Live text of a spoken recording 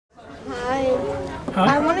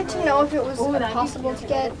I wanted to know if it was possible to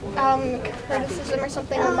get criticism or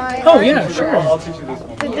something on my Oh, yeah, sure.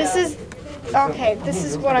 But this is, okay, this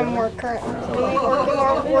is what I'm currently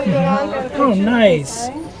working on. Oh, nice.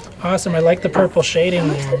 Awesome. I like the purple shading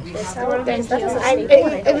there. Thank you.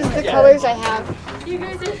 It was the colors I have.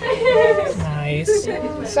 Nice.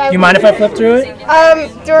 So You mind if I flip through it?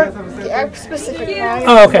 There are specific ones.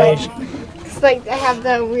 Oh, okay. It's like I have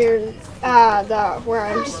the weird, where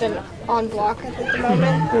I'm just on block at the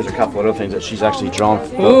moment. There's a couple other things that she's actually drawn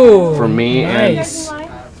Ooh, for me, nice. and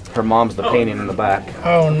her mom's the painting in the back.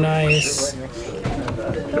 Oh, nice.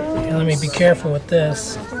 Here, let me be careful with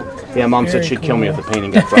this. Yeah, Mom said she'd kill me if the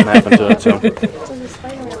painting got something happened to it. So.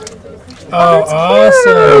 Oh,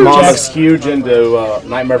 awesome. Her mom is huge into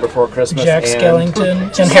Nightmare Before Christmas. Jack and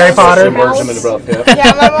Skellington and Harry Potter.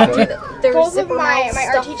 Yeah, my mom. Both of my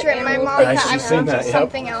art teacher and my mom have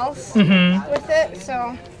something else with it.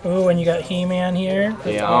 So. Oh, and you got He-Man here.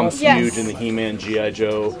 Yeah, I'm huge in the He-Man, G.I.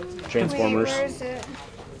 Joe, Transformers. Wait, where is it?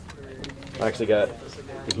 I actually got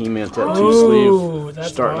the He-Man tattoo Ooh, sleeve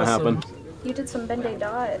starting to happen. You did some Ben-Day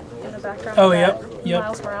dot in the background. Oh, of yep.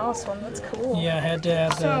 Miles Morales one. That's cool. Yeah, I had to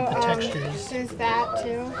add the textures. There's that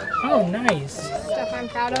too. Oh, nice. Stuff I'm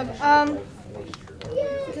proud of.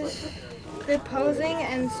 The posing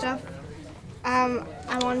and stuff.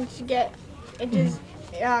 I wanted to get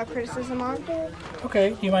criticism on. Okay,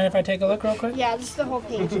 do you mind if I take a look real quick? Yeah, just the whole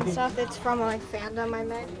page and stuff. It's from a fandom I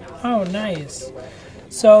met. Oh, nice.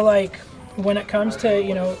 So, like, when it comes to,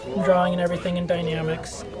 drawing and everything in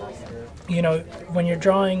dynamics, when you're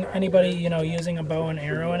drawing anybody, using a bow and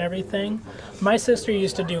arrow and everything, my sister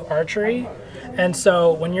used to do archery, and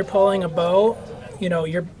so when you're pulling a bow,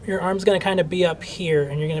 your arm's going to kind of be up here,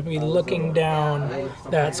 and you're going to be looking down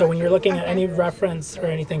that. So when you're looking at any reference or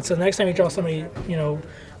anything, so the next time you draw somebody,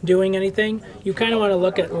 doing anything, you kind of want to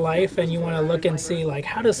look at life, and you want to look and see, like,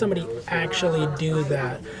 how does somebody actually do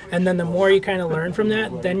that? And then the more you kind of learn from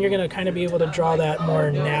that, then you're going to kind of be able to draw that more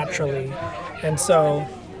naturally.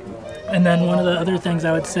 And then one of the other things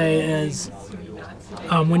I would say is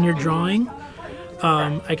when you're drawing,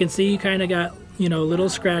 I can see you kind of got, little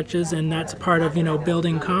scratches, and that's part of,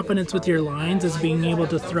 building confidence with your lines, is being able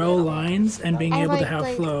to throw lines and being able to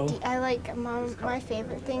have flow. I like my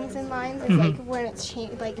favorite things in lines is like when it's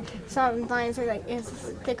changed, like some lines are like it's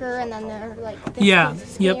thicker and then they're like thin,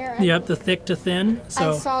 yep, the thick to thin.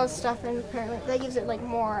 So I saw stuff and apparently that gives it like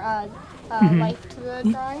more life to the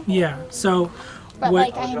drawing. Yeah, so. But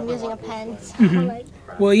like I am using a pen. So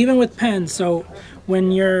well, even with pens, so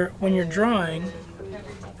when you're drawing,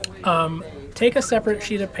 take a separate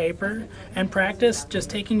sheet of paper and practice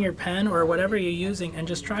just taking your pen or whatever you're using and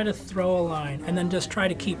just try to throw a line, and then just try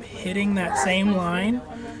to keep hitting that same line,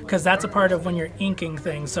 because that's a part of when you're inking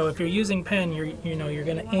things. So if you're using pen, you're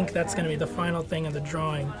going to ink. That's going to be the final thing of the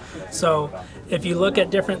drawing. So if you look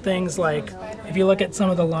at different things, like if you look at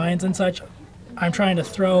some of the lines and such, I'm trying to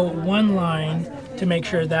throw one line to make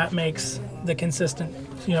sure that makes the consistent,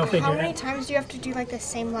 figure. How many times do you have to do like the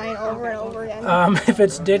same line over and over again? If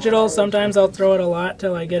it's digital, sometimes I'll throw it a lot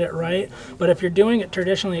till I get it right. But if you're doing it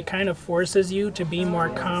traditionally, it kind of forces you to be more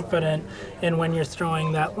confident in when you're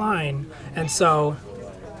throwing that line. And so,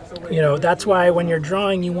 that's why when you're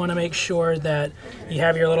drawing, you want to make sure that you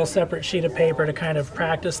have your little separate sheet of paper to kind of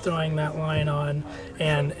practice throwing that line on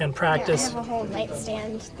and practice. Yeah, I have a whole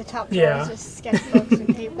nightstand. The top drawer is just sketchbooks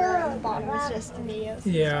and paper, and the bottom is just videos.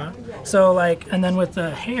 Yeah. So and then with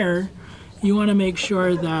the hair, you want to make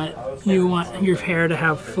sure that you want your hair to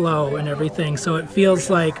have flow and everything, so it feels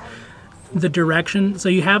like the direction. So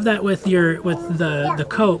you have that with the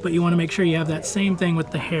coat, but you want to make sure you have that same thing with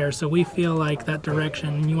the hair, so we feel like that direction,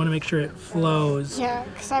 and you want to make sure it flows. Yeah,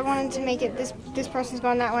 because I wanted to make it this person's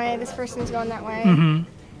going that way, this person's going that way.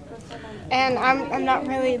 And I'm not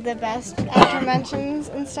really the best at dimensions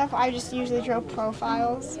and stuff. I just usually draw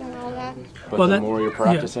profiles and all that. But the more you're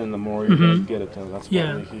practicing, the more you're going to get it to. That's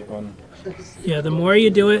why we keep on. Yeah, the more you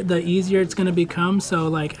do it, the easier it's going to become. So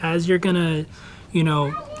like as you're going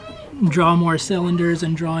to, draw more cylinders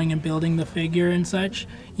and drawing and building the figure and such,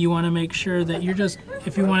 you want to make sure that you're just,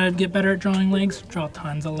 if you want to get better at drawing legs, draw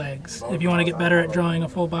tons of legs. If you want to get better at drawing a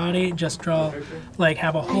full body, just draw,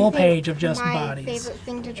 have a whole page of just bodies. My favorite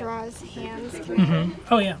thing to draw is hands.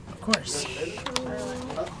 Oh yeah, of course.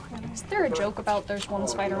 Is there a joke about there's one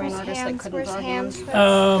Spider-Man artist that couldn't draw hands?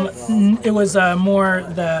 It was more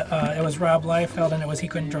that it was Rob Liefeld, and it was he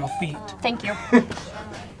couldn't draw feet. Thank you.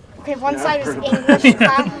 Okay, one side is English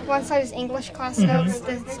class. One side is English class notes.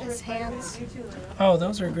 This is hands. Oh,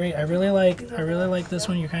 those are great. I really like this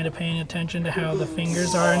one. You're kind of paying attention to how the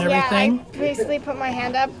fingers are and everything. Yeah, I basically put my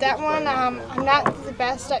hand up. That one, I'm not the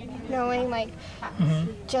best at knowing like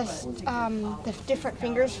just the different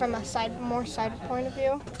fingers from a more side point of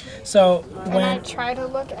view. So And I try to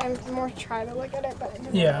look at it, but it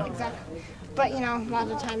doesn't exactly. But you know, a lot of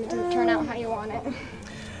the time it doesn't turn out how you want it.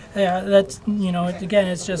 Yeah, that's, you know, again,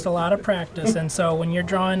 it's just a lot of practice. And so when you're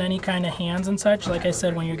drawing any kind of hands and such, like I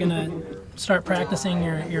said, when you're going to start practicing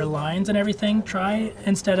your lines and everything, try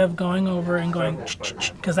instead of going over and going,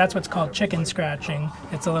 because that's what's called chicken scratching.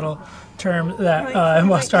 It's a little term that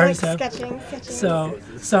most artists have. Sketching.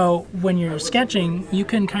 So when you're sketching, you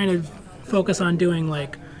can kind of focus on doing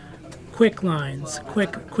like quick lines,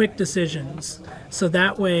 quick decisions. So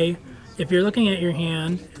that way, if you're looking at your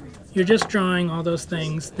hand, you're just drawing all those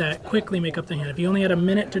things that quickly make up the hand. If you only had a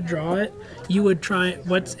minute to draw it, you would try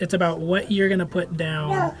it's about what you're going to put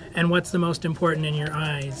down and what's the most important in your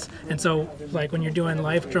eyes. And so like when you're doing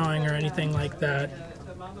life drawing or anything like that,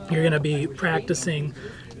 you're going to be practicing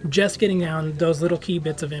just getting down those little key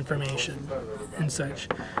bits of information and such.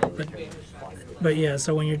 But yeah,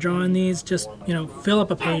 so when you're drawing these, just, you know, fill up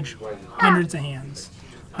a page, hundreds of hands.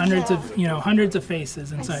 Hundreds of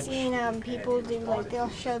faces and such. I've seen people do they'll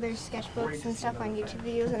show their sketchbooks and stuff on YouTube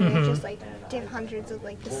videos, and they just do hundreds of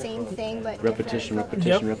the same thing, but repetition.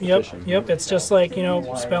 Yep. It's just like, you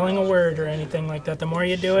know, spelling a word or anything like that. The more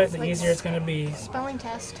you do it, the easier it's going to be. Spelling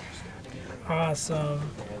test. Awesome.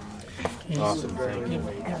 Awesome. Thank you.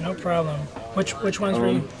 No problem. Which ones were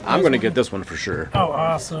you? I'm gonna get this one for sure. Oh,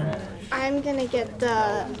 awesome. I'm gonna get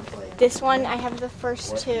this one. I have the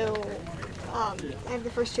first two. I have the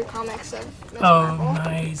first two comics of Ms. Marvel.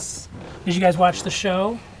 Nice. Did you guys watch the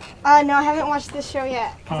show? No, I haven't watched this show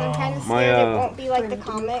yet because I'm kind of scared it won't be like the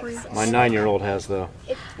comics. My 9-year-old has though.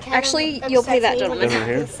 Actually, you'll pay that gentleman.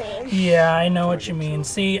 The same. Yeah, I know what you mean.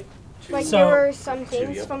 See, there were some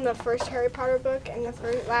things from the first Harry Potter book and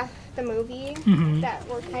the movie that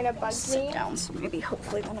were kind of bugged me. Down, so maybe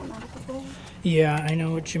hopefully when I'm out of the room. Yeah, I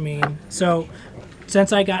know what you mean. So,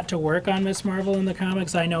 since I got to work on Ms. Marvel in the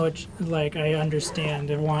comics, I know it's I understand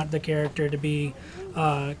and want the character to be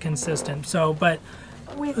consistent. So, but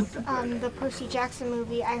with the Percy Jackson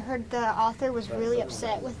movie, I heard the author was really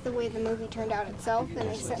upset with the way the movie turned out itself, and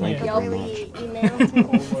they sent a really email to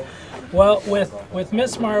him. Well, with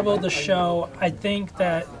Ms. Marvel, the show, I think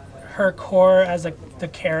that her core as the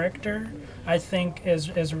character, I think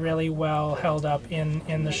is really well held up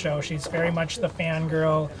in the show. She's very much the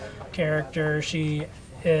fangirl character. She's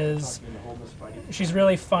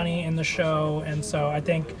really funny in the show, and so I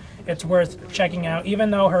think it's worth checking out.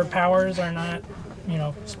 Even though her powers are not, you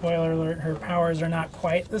know, spoiler alert, her powers are not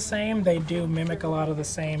quite the same, they do mimic a lot of the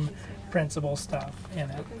same principal stuff in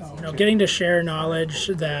it. You know, getting to share knowledge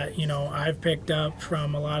that, you know, I've picked up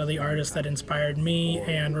from a lot of the artists that inspired me,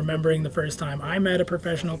 and remembering the first time I met a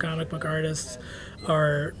professional comic book artist,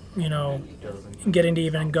 or, you know, getting to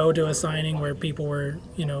even go to a signing where people were,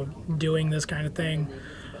 you know, doing this kind of thing.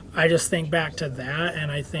 I just think back to that,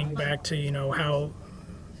 and I think back to, you know, how,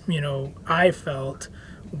 you know, I felt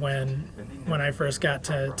when I first got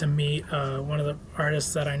to meet one of the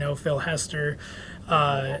artists that I know, Phil Hester,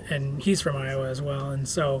 and he's from Iowa as well. And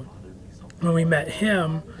so when we met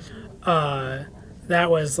him, that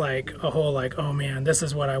was like a whole oh man, this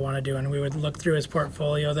is what I want to do. And we would look through his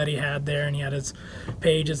portfolio that he had there, and he had his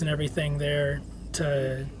pages and everything there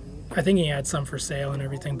I think he had some for sale and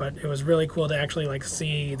everything, but it was really cool to actually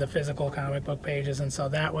see the physical comic book pages. And so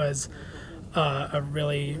that was a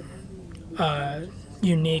really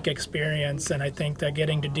unique experience, and I think that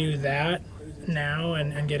getting to do that now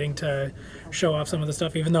and getting to show off some of the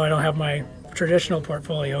stuff, even though I don't have my traditional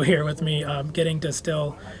portfolio here with me, getting to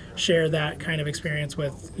still share that kind of experience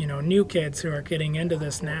with, you know, new kids who are getting into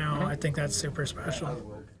this now, I think that's super special.